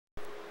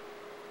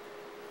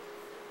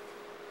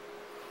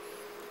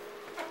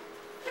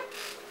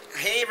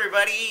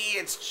everybody,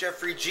 it's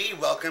Jeffrey G.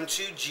 Welcome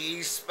to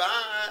G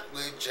Spot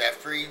with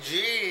Jeffrey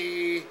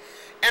G.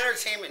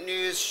 Entertainment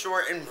news,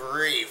 short and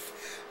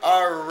brief.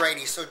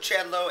 Alrighty, so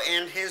Chad Lowe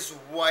and his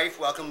wife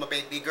welcome a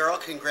baby girl.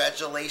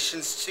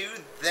 Congratulations to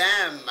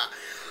them.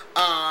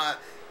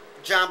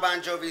 John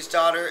Bon Jovi's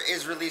daughter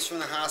is released from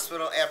the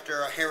hospital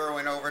after a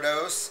heroin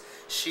overdose.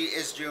 She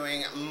is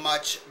doing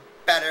much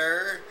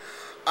better.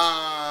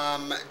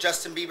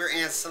 Justin Bieber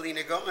and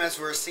Selena Gomez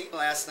were seen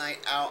last night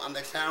out on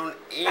the town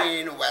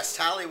in West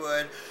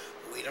Hollywood.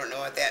 We don't know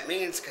what that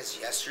means because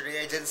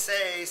yesterday I did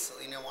say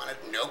Selena wanted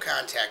no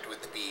contact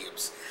with the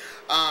Biebs.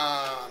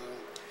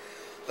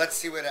 Let's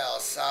see what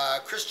else.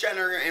 Kris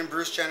Jenner and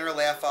Bruce Jenner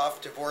laugh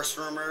off divorce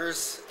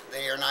rumors.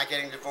 They are not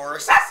getting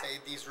divorced. They say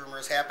these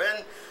rumors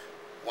happen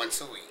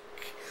once a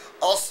week.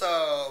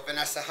 Also,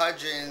 Vanessa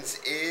Hudgens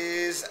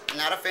is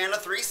not a fan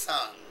of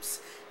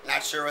threesomes.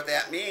 Not sure what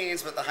that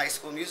means, but the High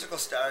School Musical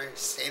star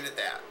stated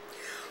that.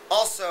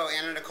 Also,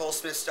 Anna Nicole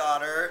Smith's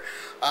daughter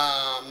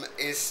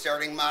is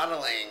starting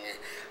modeling.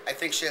 I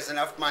think she has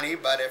enough money,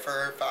 but if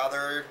her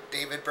father,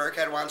 David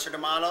Burkhead, wants her to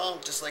model,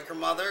 just like her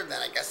mother, then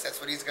I guess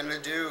that's what he's going to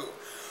do.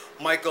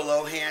 Michael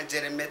Lohan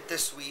did admit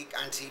this week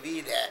on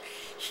TV that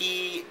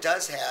he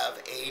does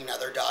have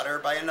another daughter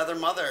by another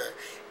mother.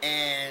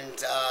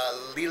 And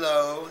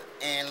Lilo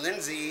and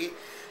Lindsay,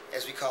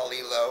 as we call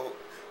Lilo,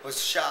 was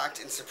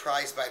shocked and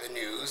surprised by the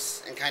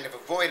news and kind of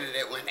avoided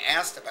it when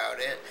asked about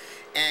it.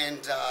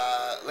 And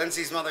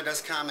Lindsay's mother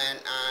does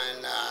comment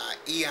on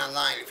E!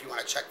 Online if you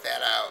want to check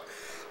that out,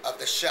 of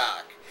the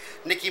shock.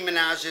 Nicki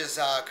Minaj's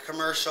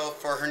commercial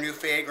for her new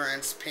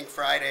fragrance, Pink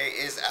Friday,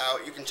 is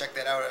out. You can check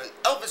that out on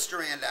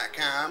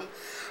ElvisDuran.com.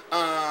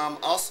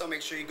 Also,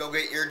 make sure you go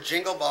get your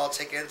Jingle Ball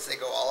tickets. They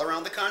go all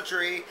around the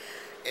country.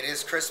 It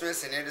is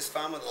Christmas and it is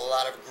fun with a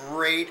lot of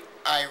great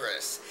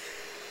artists.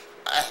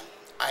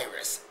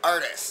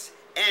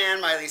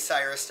 And Miley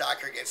Cyrus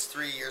stalker gets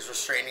 3 years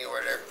restraining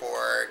order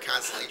for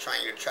constantly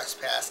trying to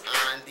trespass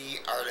on the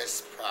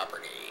artist's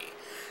property.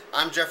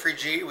 I'm Jeffrey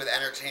G with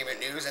Entertainment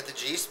News at the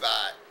G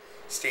Spot.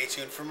 Stay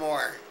tuned for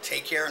more.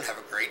 Take care and have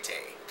a great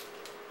day.